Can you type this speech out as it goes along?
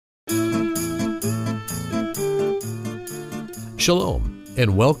Shalom,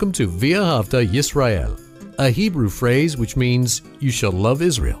 and welcome to V'ahavta Yisrael, a Hebrew phrase which means you shall love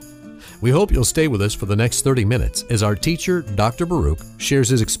Israel. We hope you'll stay with us for the next 30 minutes as our teacher, Dr. Baruch, shares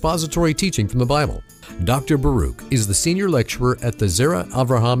his expository teaching from the Bible. Dr. Baruch is the senior lecturer at the Zera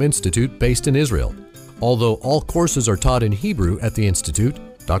Avraham Institute based in Israel. Although all courses are taught in Hebrew at the Institute,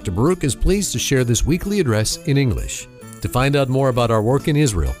 Dr. Baruch is pleased to share this weekly address in English. To find out more about our work in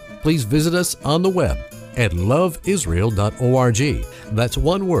Israel, please visit us on the web at loveisrael.org. That's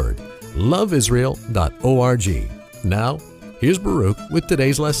one word, loveisrael.org. Now, here's Baruch with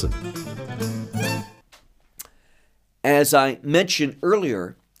today's lesson. As I mentioned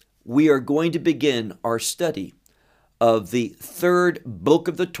earlier, we are going to begin our study of the third book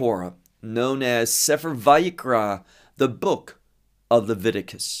of the Torah, known as Sefer Vayikra, the book of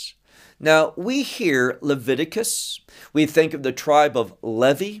Leviticus. Now, we hear Leviticus, we think of the tribe of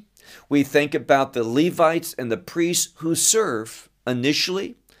Levi, we think about the Levites and the priests who serve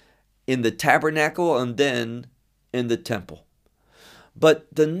initially in the tabernacle and then in the temple.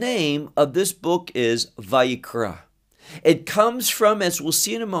 But the name of this book is Vayikra. It comes from, as we'll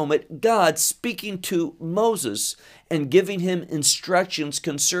see in a moment, God speaking to Moses and giving him instructions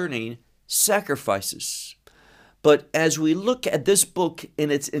concerning sacrifices. But as we look at this book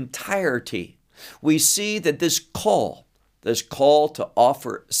in its entirety, we see that this call to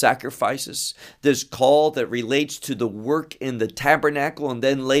offer sacrifices, this call that relates to the work in the tabernacle and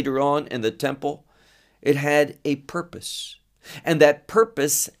then later on in the temple, it had a purpose. And that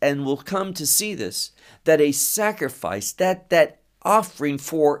purpose, and we'll come to see this, that a sacrifice, that offering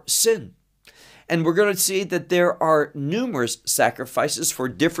for sin. And we're going to see that there are numerous sacrifices for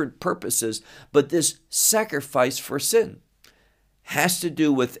different purposes, but this sacrifice for sin has to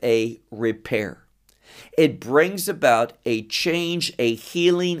do with a repair. It brings about a change, a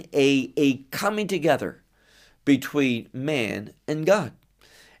healing, a coming together between man and God.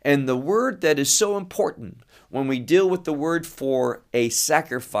 And the word that is so important when we deal with the word for a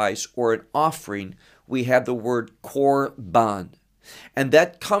sacrifice or an offering, we have the word korban. And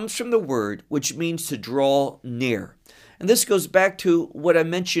that comes from the word which means to draw near. And this goes back to what I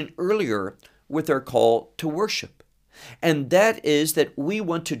mentioned earlier with our call to worship. And that is that we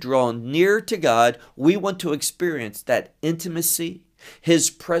want to draw near to God. We want to experience that intimacy,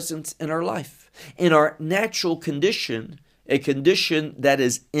 His presence in our life. In our natural condition, a condition that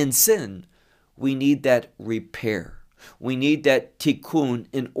is in sin, we need that repair. We need that tikkun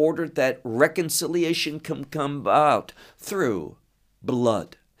in order that reconciliation can come about through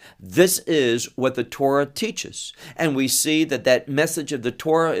blood. This is what the Torah teaches. And we see that that message of the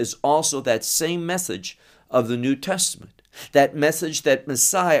Torah is also that same message of the New Testament, that message that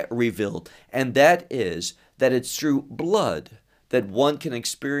Messiah revealed, and that is that it's through blood that one can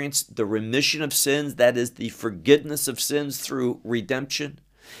experience the remission of sins, that is the forgiveness of sins through redemption,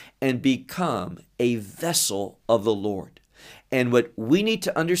 and become a vessel of the Lord. And what we need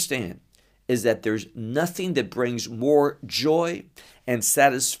to understand is that there's nothing that brings more joy and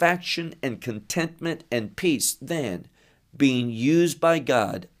satisfaction and contentment and peace than being used by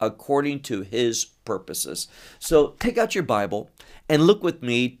God according to His purposes. So take out your Bible and look with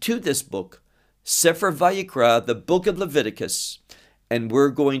me to this book, Sefer Vayikra, the book of Leviticus, and we're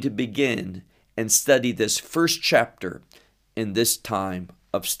going to begin and study this first chapter in this time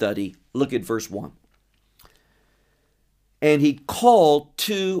of study. Look at verse 1. And he called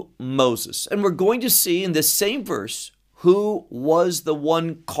to Moses. And we're going to see in this same verse who was the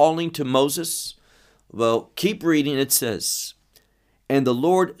one calling to Moses. Well, keep reading. It says, and the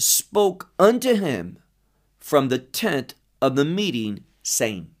Lord spoke unto him from the tent of the meeting,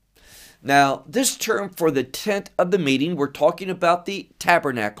 saying. Now, this term for the tent of the meeting, we're talking about the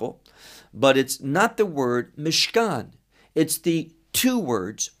tabernacle, but it's not the word mishkan. It's the two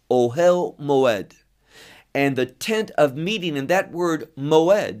words, ohel moed. And the tent of meeting, and that word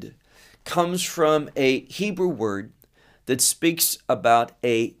moed comes from a Hebrew word that speaks about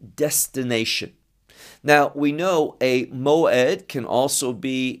a destination. Now, we know a moed can also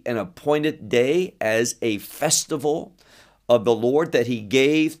be an appointed day as a festival of the Lord that He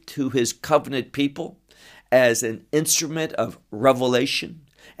gave to His covenant people as an instrument of revelation,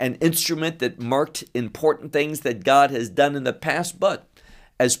 an instrument that marked important things that God has done in the past. But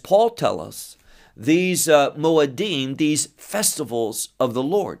as Paul tells us, these moedim, these festivals of the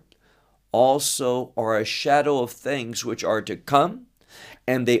Lord, also are a shadow of things which are to come,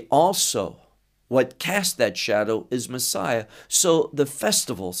 and they also, what cast that shadow is Messiah. So the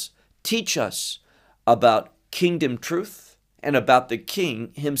festivals teach us about kingdom truth and about the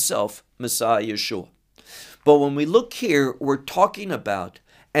King Himself, Messiah Yeshua. But when we look here, we're talking about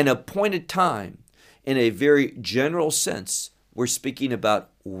an appointed time in a very general sense, we're speaking about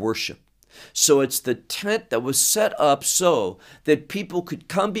worship. So it's the tent that was set up so that people could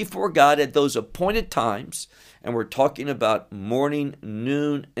come before God at those appointed times. And we're talking about morning,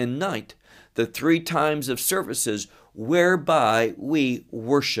 noon, and night, the 3 times of services whereby we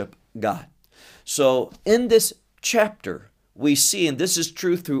worship God. So in this chapter, we see, and this is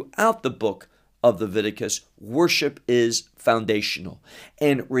true throughout the book of Leviticus, worship is foundational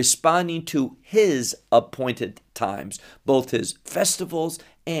and responding to his appointed times, both his festivals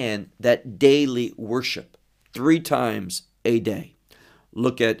and that daily worship, 3 times a day.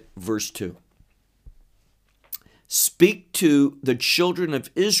 Look at verse 2. Speak to the children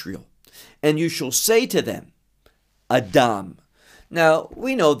of Israel, and you shall say to them, Adam. Now,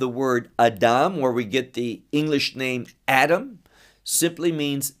 we know the word Adam, where we get the English name Adam, simply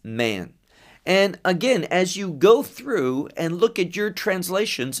means man. And again, as you go through and look at your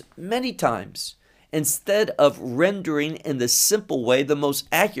translations many times, instead of rendering in the simple way, the most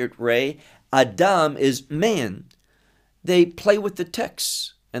accurate way, Adam is man, they play with the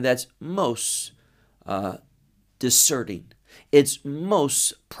text, and that's most discerning. It's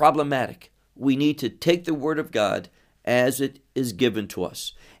most problematic. We need to take the word of God as it is given to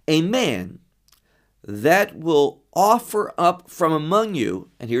us. A man that will offer up from among you,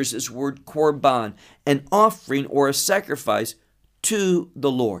 and here's this word korban, an offering or a sacrifice to the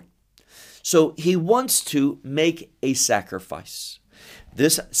Lord. So he wants to make a sacrifice.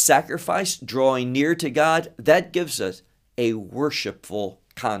 This sacrifice, drawing near to God, that gives us a worshipful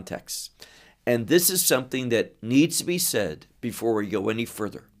context. And this is something that needs to be said before we go any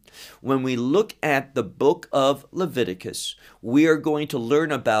further. When we look at the book of Leviticus, we are going to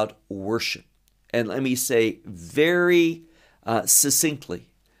learn about worship. And let me say very succinctly,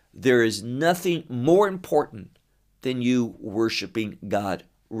 there is nothing more important than you worshiping God.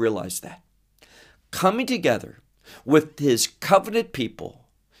 Realize that. Coming together with his covenant people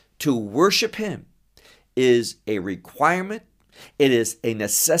to worship him is a requirement. It is a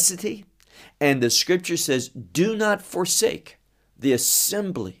necessity. And the scripture says, do not forsake the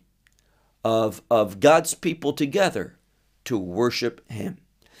assembly of God's people together to worship him.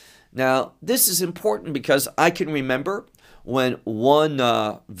 Now, this is important because I can remember when one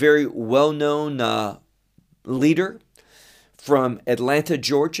very well-known leader from Atlanta,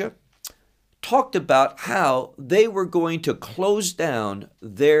 Georgia, talked about how they were going to close down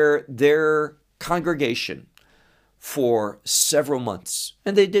their congregation for several months.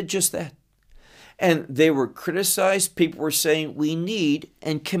 And they did just that. And they were criticized. People were saying, we need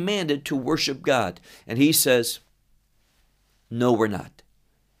and commanded to worship God. And he says, no, we're not.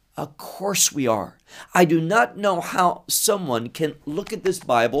 Of course we are. I do not know how someone can look at this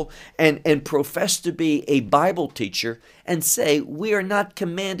Bible and profess to be a Bible teacher and say we are not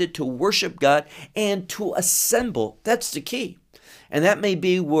commanded to worship God and to assemble. That's the key. And that may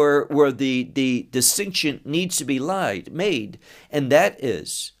be where the distinction needs to be made. And that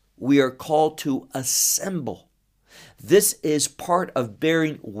is, we are called to assemble. This is part of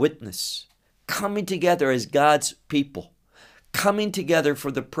bearing witness, coming together as God's people, coming together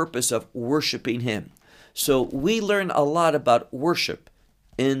for the purpose of worshiping him. So we learn a lot about worship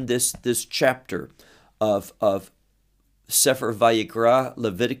in this chapter of Sefer Vayikra,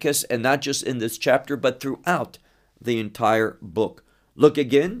 Leviticus, and not just in this chapter, but throughout the entire book. Look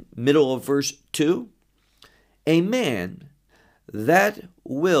again, middle of verse 2. A man that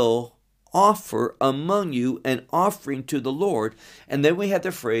will offer among you an offering to the Lord. And then we have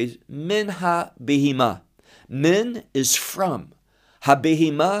the phrase, min ha-behima. Min is from.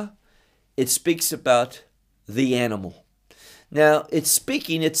 Ha-behima, it speaks about the animal. Now, it's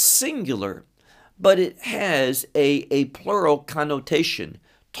singular, but it has a plural connotation,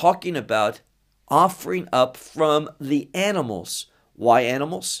 talking about offering up from the animals. Why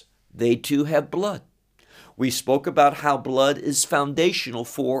animals? They too have blood. We spoke about how blood is foundational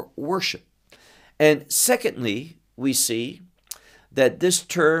for worship. And secondly, we see that this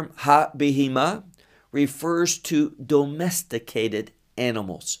term ha-behima refers to domesticated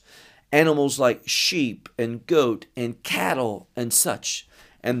animals. Animals like sheep and goat and cattle and such.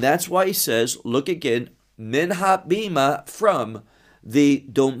 And that's why he says, look again, min ha-behima, from the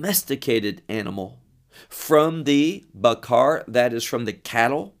domesticated animal, from the bakar, that is from the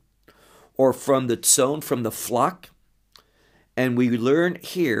cattle, or from the tzon, from the flock. And we learn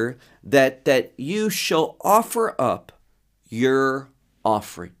here that you shall offer up your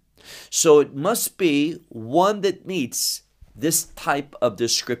offering. So it must be one that meets this type of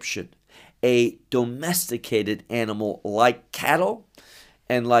description, a domesticated animal like cattle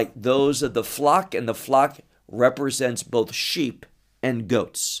and like those of the flock, and the flock represents both sheep and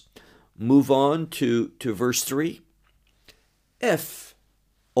goats. Move on to verse 3. if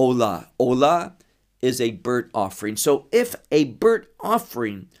Olah is a burnt offering. So if a burnt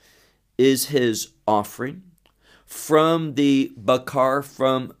offering is his offering from the bakar,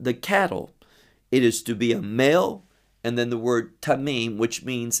 from the cattle, it is to be a male, and then the word tamim, which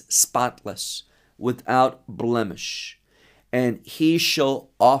means spotless, without blemish. And he shall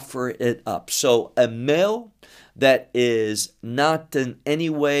offer it up. So a male that is not in any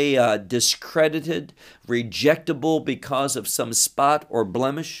way discredited, rejectable because of some spot or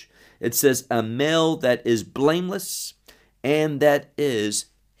blemish. It says a male that is blameless, and that is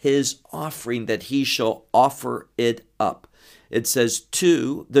his offering, that he shall offer it up. It says,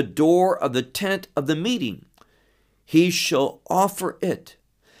 to the door of the tent of the meeting, he shall offer it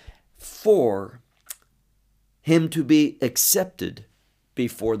for him to be accepted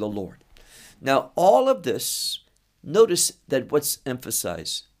before the Lord. Now, all of this, notice that what's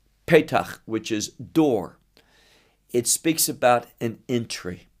emphasized, petach, which is door, it speaks about an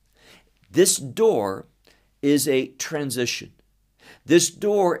entry. This door is a transition. This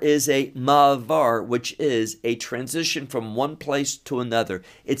door is a ma'avar, which is a transition from one place to another.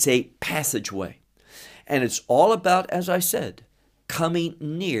 It's a passageway. And it's all about, as I said, coming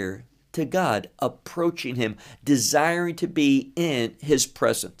near to God, approaching him, desiring to be in his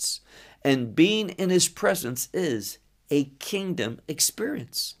presence. And being in his presence is a kingdom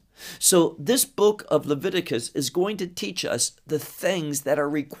experience. So this book of Leviticus is going to teach us the things that are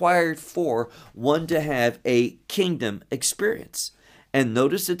required for one to have a kingdom experience. And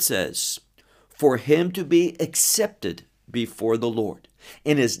notice it says, for him to be accepted before the Lord.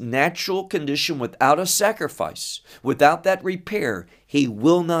 In his natural condition, without a sacrifice, without that repair, he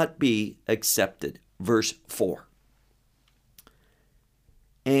will not be accepted. Verse 4.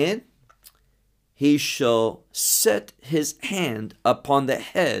 And he shall set his hand upon the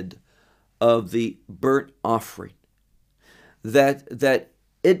head of the burnt offering, that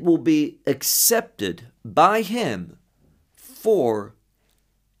it will be accepted by him for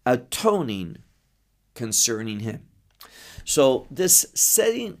atoning concerning him. So this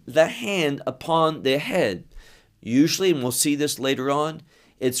setting the hand upon the head, usually, and we'll see this later on,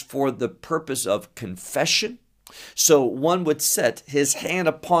 it's for the purpose of confession. So one would set his hand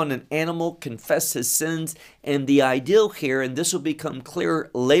upon an animal, confess his sins, and the ideal here, and this will become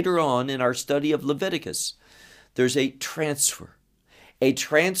clearer later on in our study of Leviticus, there's a transfer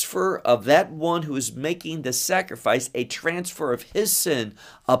of that one who is making the sacrifice, a transfer of his sin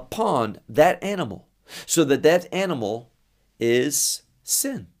upon that animal, so that that animal is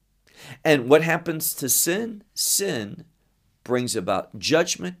sin. And what happens to sin? Sin brings about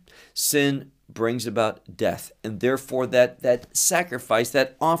judgment. Sin brings about death. And therefore that sacrifice,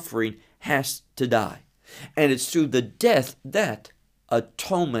 that offering has to die. And it's through the death that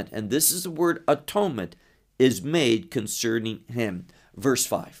atonement, and this is the word atonement, is made concerning him. Verse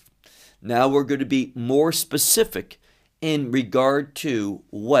 5. Now we're going to be more specific in regard to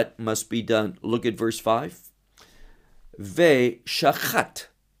what must be done. Look at verse 5. Ve shachat.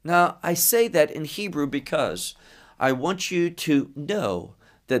 Now, I say that in Hebrew because I want you to know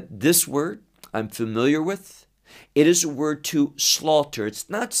that this word I'm familiar with. It is a word to slaughter. It's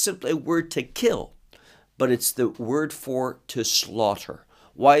not simply a word to kill, but it's the word for to slaughter.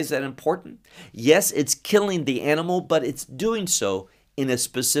 Why is that important? Yes, it's killing the animal, but it's doing so in a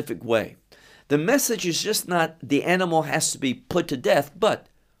specific way. The message is just not the animal has to be put to death, but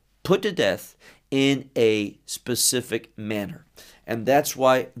put to death in a specific manner. And that's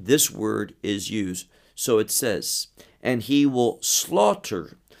why this word is used. So it says, and he will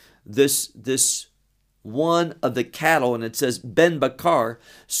slaughter this one of the cattle, and it says ben bakar,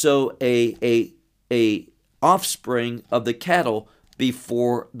 so a offspring of the cattle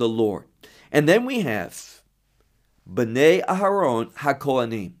before the Lord. And then we have Bnei Aharon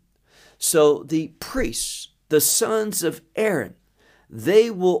HaKohanim. So the priests, the sons of Aaron, they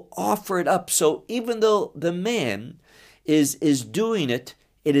will offer it up. So even though the man is doing it,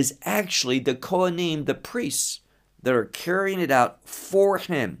 it is actually the Kohanim, the priests, that are carrying it out for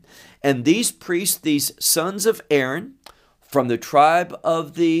him. And these priests, these sons of Aaron, from the tribe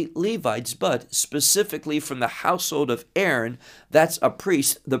of the Levites, but specifically from the household of Aaron, that's a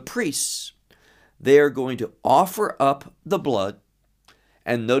priest, the priests, they are going to offer up the blood.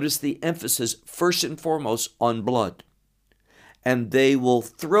 And notice the emphasis first and foremost on blood. And they will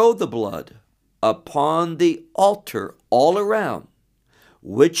throw the blood upon the altar all around,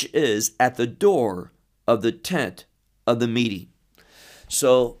 which is at the door of the tent of the meeting.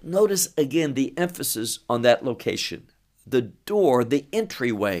 So notice again the emphasis on that location, the door, the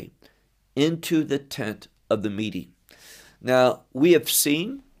entryway into the tent of the meeting. Now, we have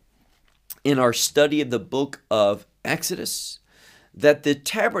seen in our study of the book of Exodus that the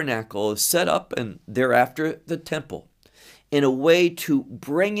tabernacle is set up, and thereafter the temple, in a way to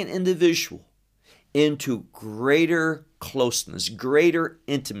bring an individual into greater closeness, greater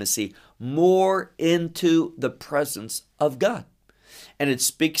intimacy, more into the presence of God. And it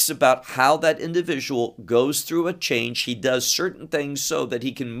speaks about how that individual goes through a change. He does certain things so that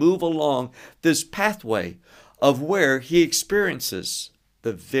he can move along this pathway of where he experiences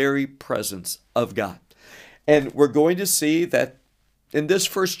the very presence of God. And we're going to see that in this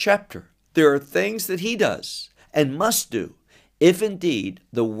first chapter, there are things that he does and must do if indeed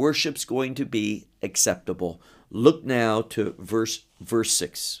the worship's going to be acceptable. Look now to verse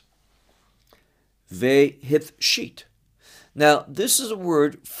 6. Ve-hith-sheet. Now, this is a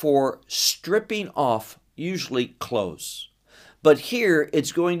word for stripping off, usually clothes. But here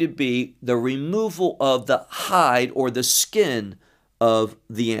it's going to be the removal of the hide or the skin of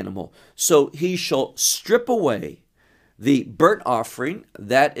the animal. So he shall strip away the burnt offering,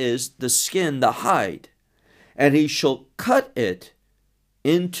 that is the skin, the hide, and he shall cut it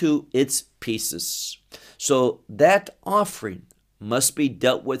into its pieces. So that offering must be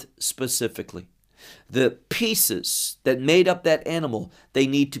dealt with specifically. The pieces that made up that animal, they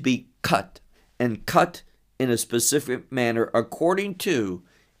need to be cut, and cut in a specific manner according to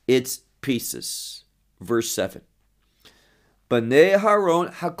its pieces. Verse 7. Bnei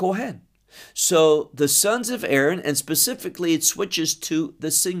Haron HaKohen. So the sons of Aaron, and specifically it switches to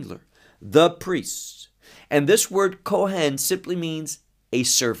the singular, the priests. And this word Kohen simply means a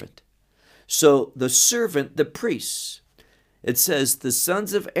servant. So the servant, the priests, it says the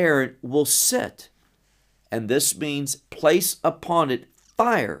sons of Aaron will set, and this means place upon it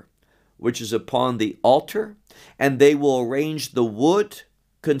fire, which is upon the altar, and they will arrange the wood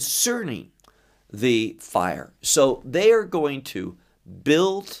concerning the fire. So they are going to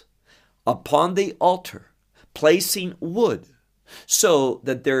build upon the altar, placing wood, so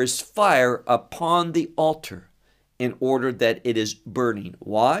that there is fire upon the altar in order that it is burning.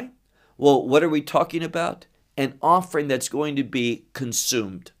 Why? Well, what are we talking about? An offering that's going to be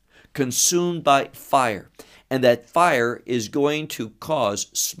consumed by fire. And that fire is going to cause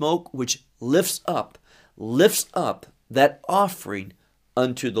smoke which lifts up that offering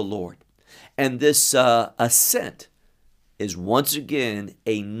unto the Lord. And this ascent is once again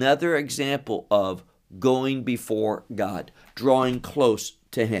another example of going before God, drawing close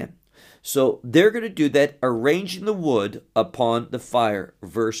to Him. So they're going to do that, arranging the wood upon the fire.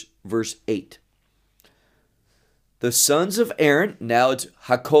 Verse 8. The sons of Aaron, now it's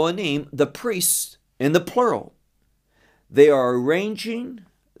HaKohanim, the priests in the plural. They are arranging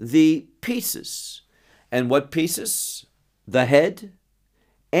the pieces. And what pieces? The head,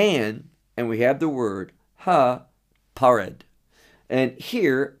 and we have the word ha-pared. And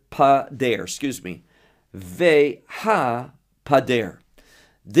here, pader, ve-ha-pader.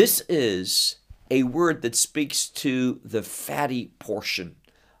 This is a word that speaks to the fatty portion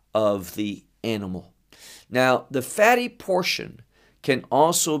of the animal. Now, the fatty portion can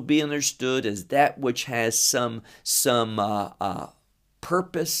also be understood as that which has some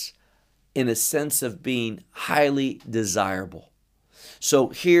purpose in a sense of being highly desirable. So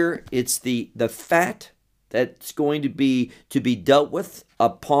here it's the fat that's going to be dealt with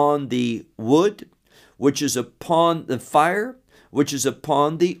upon the wood, which is upon the fire, which is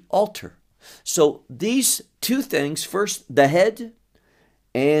upon the altar. So these two things, first the head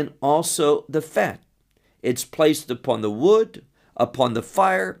and also the fat. It's placed upon the wood, upon the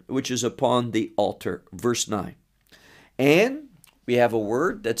fire, which is upon the altar. Verse 9. And we have a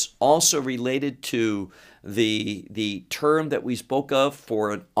word that's also related to the term that we spoke of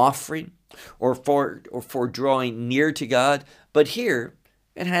for an offering or for drawing near to God. But here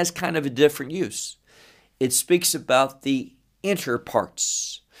it has kind of a different use. It speaks about the inner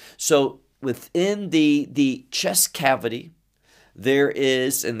parts. So within the chest cavity, there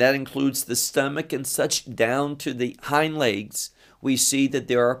is, and that includes the stomach and such down to the hind legs, we see that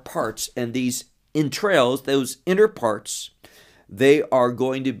there are parts, and these entrails, those inner parts, they are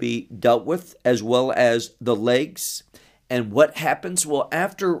going to be dealt with, as well as the legs. And what happens? Well,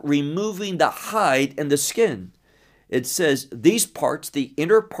 after removing the hide and the skin, it says these parts, the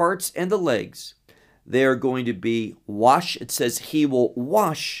inner parts and the legs, they are going to be washed. It says he will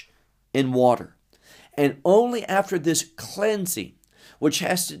wash in water. And only after this cleansing, which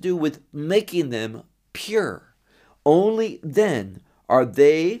has to do with making them pure, only then are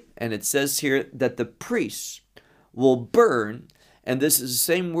they, and it says here that the priests will burn, and this is the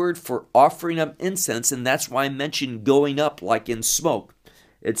same word for offering up incense, and that's why I mentioned going up like in smoke.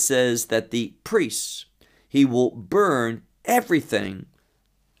 It says that the priests, he will burn everything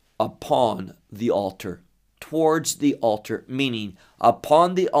upon the altar. towards the altar, meaning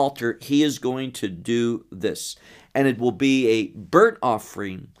upon the altar he is going to do this. And it will be a burnt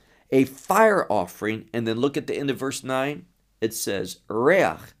offering, a fire offering. And then look at the end of verse 9. It says,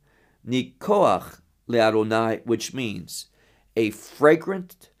 Reach nikoach le'Adonai, which means a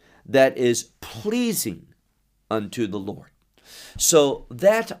fragrant that is pleasing unto the Lord. So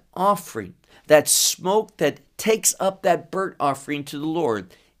that offering, that smoke that takes up that burnt offering to the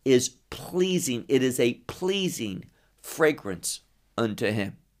Lord is pleasing. It is a pleasing fragrance unto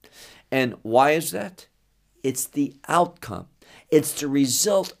him. And why is that? It's the outcome. It's the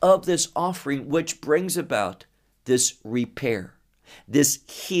result of this offering which brings about this repair, this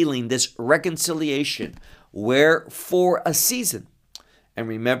healing, this reconciliation, where for a season. And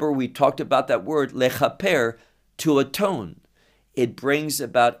remember, we talked about that word, lechaper, to atone. It brings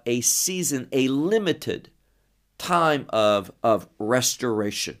about a season, a limited time of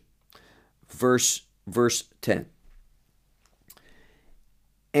restoration. Verse 10.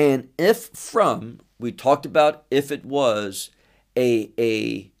 And if from, we talked about if it was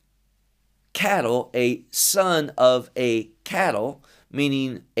a cattle, a son of a cattle,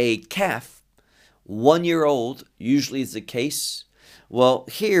 meaning a calf, 1 year old, usually is the case. Well,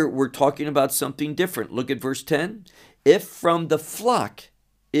 here we're talking about something different. Look at verse 10. If from the flock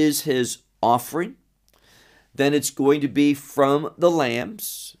is his offering, then it's going to be from the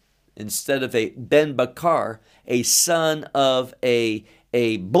lambs. Instead of a ben bakar, a son of a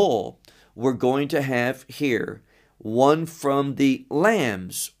bull, we're going to have here one from the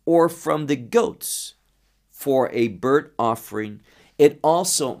lambs or from the goats for a burnt offering. It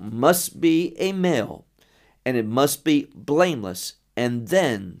also must be a male, and it must be blameless, and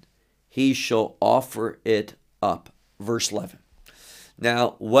then he shall offer it up. Verse 11.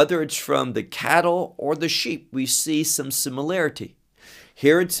 Now, whether it's from the cattle or the sheep, we see some similarity.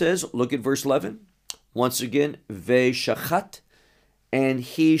 Here it says, look at verse 11. Once again, ve'shachat, and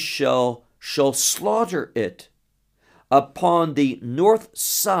he shall slaughter it upon the north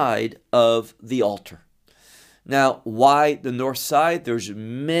side of the altar. Now, why the north side? There's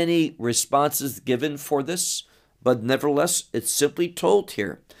many responses given for this, but nevertheless, it's simply told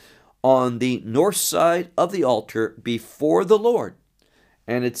here, on the north side of the altar before the Lord.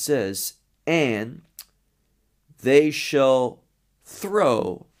 And it says, and they shall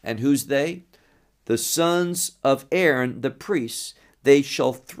throw, and who's they? The sons of Aaron, the priests, they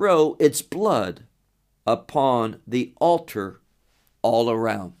shall throw its blood upon the altar all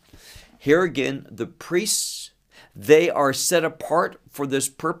around. Here again, the priests, they are set apart for this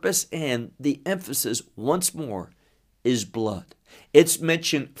purpose, and the emphasis once more is blood. It's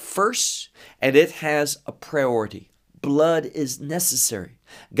mentioned first, and it has a priority. Blood is necessary.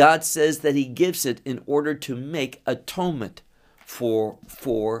 God says that he gives it in order to make atonement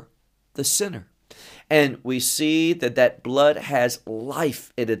for the sinner. And we see that blood has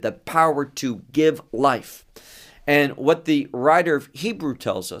life in it, the power to give life. And what the writer of Hebrew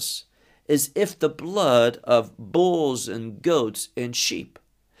tells us is if the blood of bulls and goats and sheep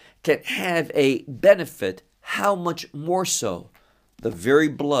can have a benefit, how much more so the very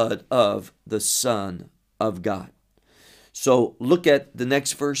blood of the Son of God. So look at the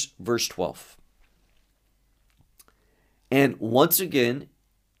next verse, verse 12. And once again,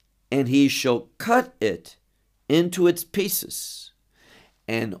 and he shall cut it into its pieces.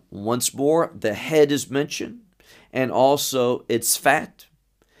 And once more, the head is mentioned, and also its fat.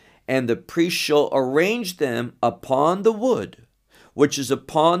 And the priest shall arrange them upon the wood, which is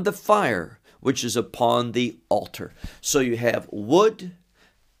upon the fire, which is upon the altar. So you have wood,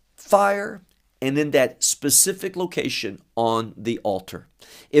 fire, and in that specific location on the altar.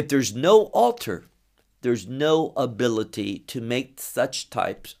 If there's no altar, there's no ability to make such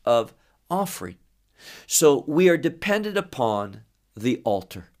types of offering. So we are dependent upon the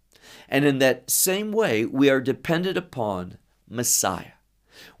altar. And in that same way, we are dependent upon Messiah.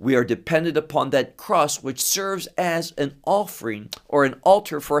 We are dependent upon that cross which serves as an offering or an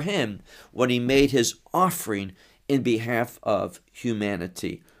altar for him when he made his offering in behalf of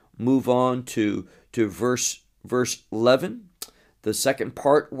humanity. Move on to verse 11, the second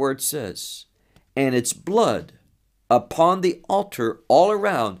part where it says, and its blood upon the altar all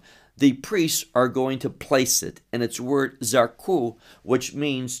around, the priests are going to place it. And it's word zarku, which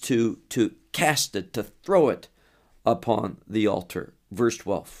means to cast it, to throw it upon the altar. Verse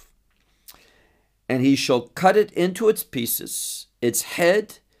 12. And he shall cut it into its pieces, its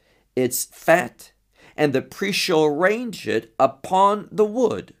head, its fat, and the priest shall arrange it upon the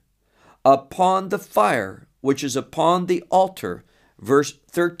wood, upon the fire, which is upon the altar. Verse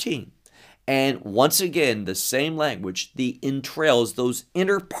 13. And once again, the same language, the entrails, those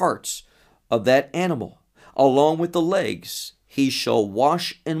inner parts of that animal, Along with the legs, he shall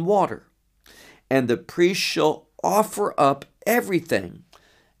wash in water, and the priest shall offer up everything,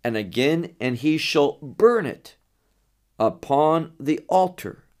 and he shall burn it upon the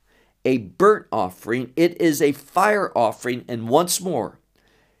altar, a burnt offering. It is a fire offering, and once more,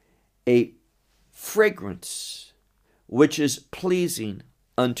 a fragrance which is pleasing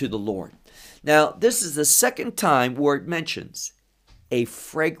unto the Lord. Now, this is the second time where it mentions a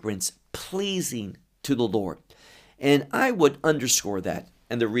fragrance pleasing to the Lord. And I would underscore that.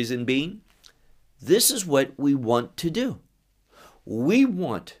 And the reason being, this is what we want to do. We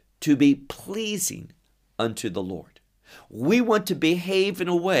want to be pleasing unto the Lord. We want to behave in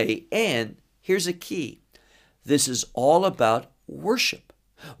a way, and here's a key. This is all about worship.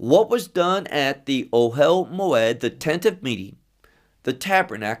 What was done at the Ohel Moed, the tent of meeting, the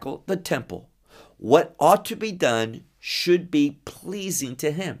tabernacle, the temple, what ought to be done should be pleasing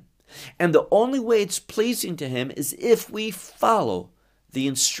to him. And the only way it's pleasing to him is if we follow the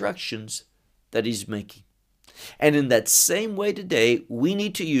instructions that he's making. And in that same way today, we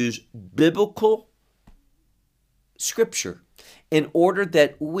need to use biblical scripture in order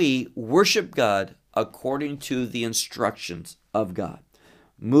that we worship God according to the instructions of God.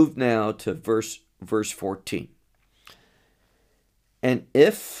 Move now to verse 14. And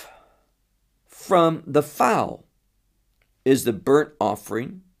if from the fowl is the burnt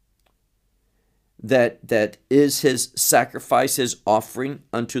offering, that is his sacrifice, his offering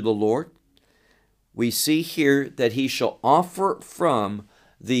unto the Lord, we see here that he shall offer from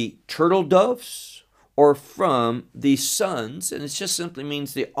the turtle doves or from the sons, and it just simply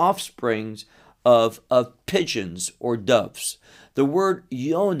means the offsprings of pigeons or doves. The word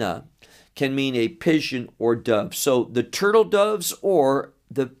Yonah can mean a pigeon or dove. So the turtle doves or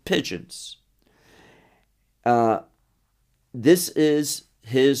the pigeons. This is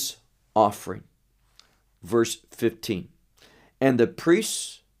his offering. Verse 15. And the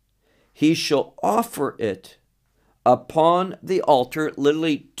priest, he shall offer it upon the altar,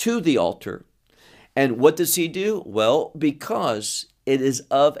 literally to the altar. And what does he do? Well, because it is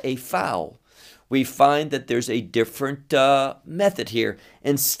of a fowl, we find that there's a different method here.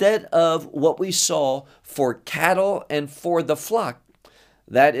 Instead of what we saw for cattle and for the flock,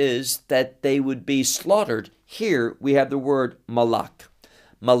 that is, that they would be slaughtered, here we have the word malak.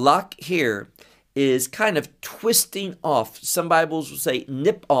 Malak here is kind of twisting off. Some Bibles will say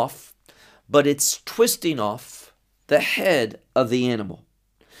nip off, but it's twisting off the head of the animal.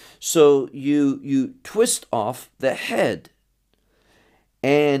 So you twist off the head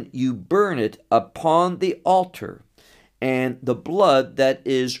and you burn it upon the altar, and the blood that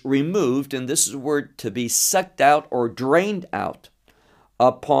is removed, and this is a word to be sucked out or drained out,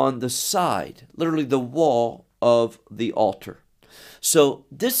 upon the side, literally the wall of the altar. So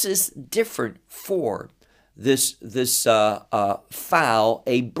this is different for this fowl,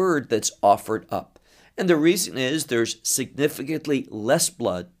 a bird that's offered up. And the reason is there's significantly less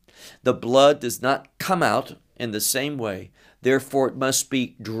blood. The blood does not come out in the same way. Therefore, it must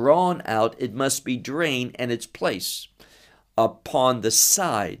be drawn out. It must be drained, and it's placed upon the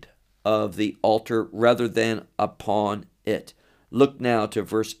side of the altar rather than upon it. Look now to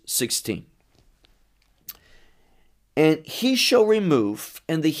verse 16. And he shall remove,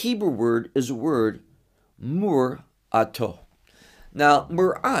 and the Hebrew word is a word mur'ato. Now,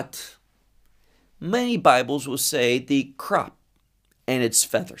 mur'at, many Bibles will say the crop and its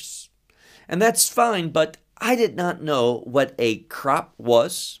feathers. And that's fine, but I did not know what a crop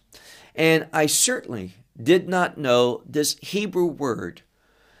was, and I certainly did not know this Hebrew word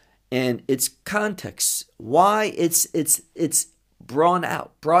and its context, why it's brought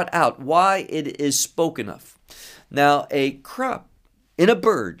out, why it is spoken of. Now, a crop in a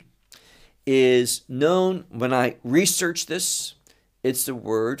bird is known, when I research this, it's the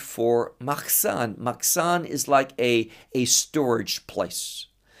word for maksan. Maksan is like a storage place,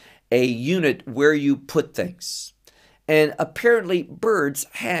 a unit where you put things. And apparently birds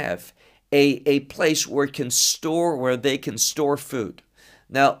have a place where they can store food.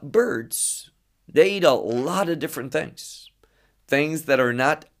 Now, birds, they eat a lot of different things that are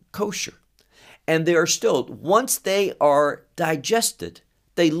not kosher. And they are still, once they are digested,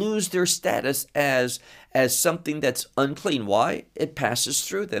 they lose their status as something that's unclean. Why? It passes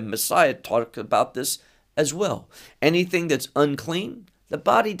through them. Messiah talked about this as well. Anything that's unclean, the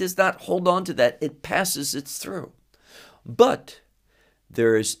body does not hold on to that. It passes it through. But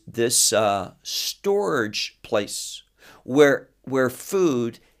there is this storage place where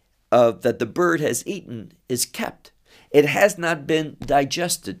food that the bird has eaten is kept. It has not been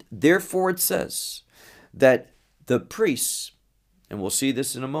digested. Therefore, it says that the priests, and we'll see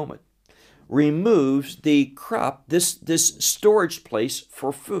this in a moment, removes the crop, this storage place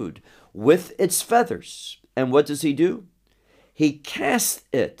for food, with its feathers. And what does he do? He casts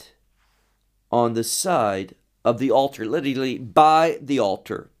it on the side of the altar, literally by the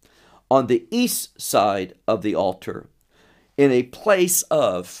altar, on the east side of the altar, in a place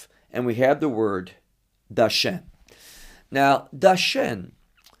of, and we have the word Dashen. Now, Dashen,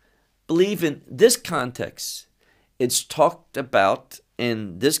 believe in this context, it's talked about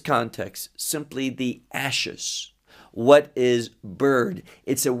in this context simply the ashes, what is burned.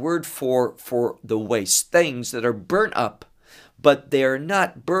 It's a word for the waste, things that are burnt up, but they are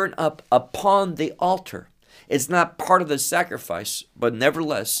not burnt up upon the altar. It's not part of the sacrifice, but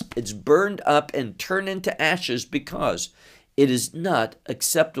nevertheless, it's burned up and turned into ashes because it is not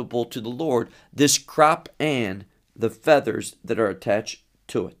acceptable to the Lord, this crop and the feathers that are attached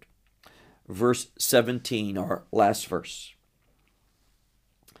to it. Verse 17, our last verse.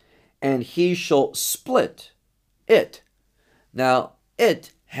 And he shall split it. Now,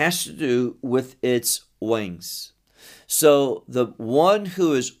 it has to do with its wings. So the one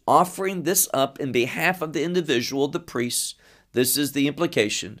who is offering this up in behalf of the individual, the priest, this is the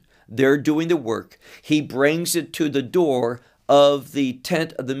implication, they're doing the work. He brings it to the door of the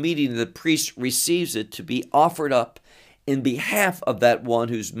tent of the meeting. The priest receives it to be offered up in behalf of that one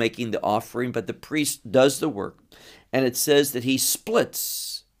who's making the offering, but the priest does the work. And it says that he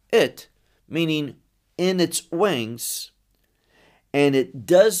splits it, meaning in its wings, and it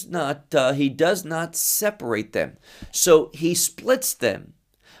does not, he does not separate them. So he splits them,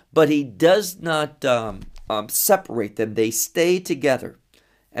 but he does not separate them. They stay together.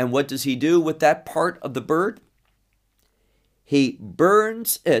 And what does he do with that part of the bird? He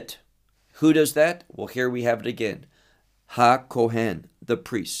burns it. Who does that? Well, here we have it again. Ha-Kohen, the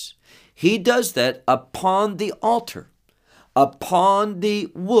priest. He does that upon the altar, upon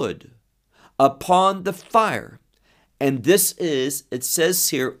the wood, upon the fire. And this is, it says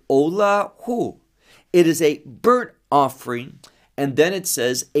here, Olahu. It is a burnt offering. And then it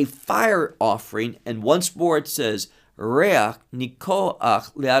says a fire offering. And once more it says, Reach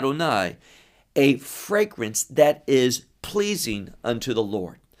nikoach le'Adonai, a fragrance that is pleasing unto the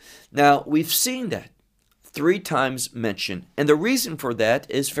Lord. Now, we've seen that 3 times mentioned. And the reason for that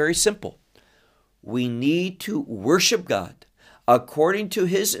is very simple. We need to worship God according to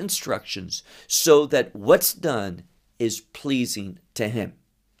his instructions so that what's done is pleasing to him.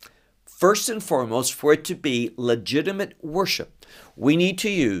 First and foremost, for it to be legitimate worship, we need to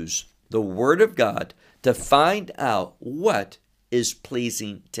use the Word of God to find out what is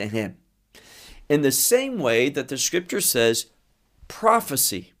pleasing to him. In the same way that the scripture says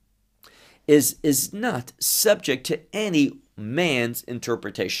prophecy is not subject to any man's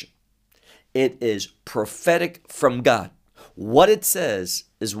interpretation. It is prophetic from God. What it says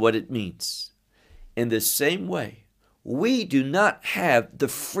is what it means. In the same way, we do not have the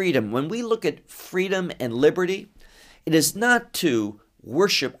freedom. When we look at freedom and liberty, it is not to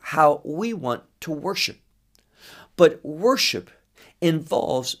worship how we want to worship. But worship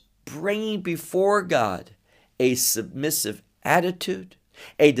involves bringing before God a submissive attitude,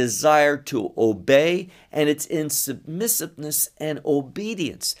 a desire to obey, and it's in submissiveness and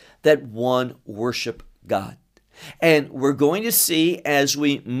obedience that one worship God. And we're going to see as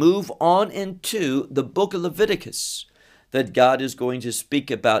we move on into the book of Leviticus that God is going to speak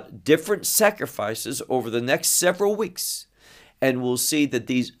about different sacrifices over the next several weeks. And we'll see that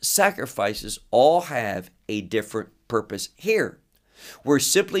these sacrifices all have a different purpose. Here, we're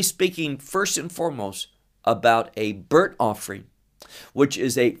simply speaking first and foremost about a burnt offering, which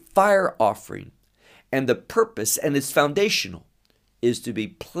is a fire offering. And the purpose, and it's foundational, is to be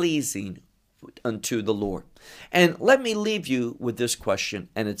pleasing unto the Lord. And let me leave you with this question,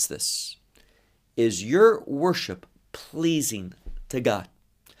 and it's this. Is your worship pleasing to God?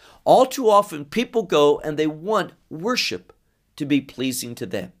 All too often, people go and they want worship to be pleasing to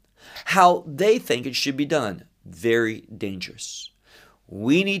them. How they think it should be done, very dangerous.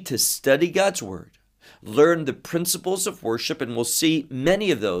 We need to study God's Word, learn the principles of worship, and we'll see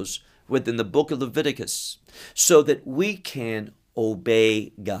many of those within the book of Leviticus, so that we can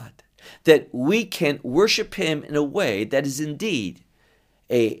obey God, that we can worship Him in a way that is indeed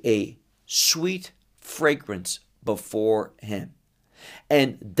a sweet fragrance before Him.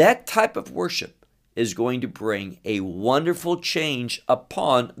 And that type of worship is going to bring a wonderful change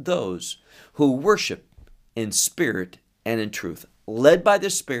upon those who worship in spirit and in truth, led by the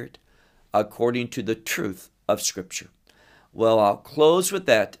Spirit according to the truth of Scripture. Well, I'll close with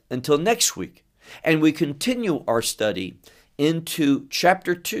that until next week, and we continue our study into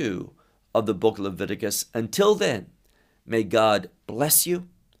chapter 2 of the book of Leviticus. Until then, may God bless you,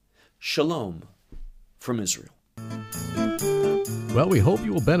 Shalom from Israel. Well, we hope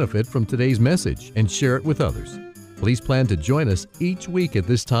you will benefit from today's message and share it with others. Please plan to join us each week at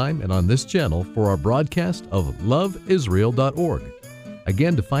this time and on this channel for our broadcast of loveisrael.org.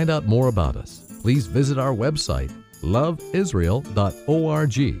 Again, to find out more about us, please visit our website,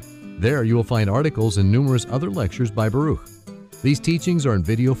 loveisrael.org. There you will find articles and numerous other lectures by Baruch. These teachings are in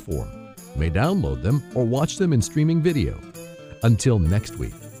video form. You may download them or watch them in streaming video. Until next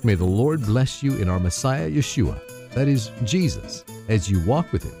week, may the Lord bless you in our Messiah Yeshua, that is, Jesus, as you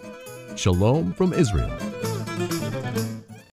walk with Him. Shalom from Israel.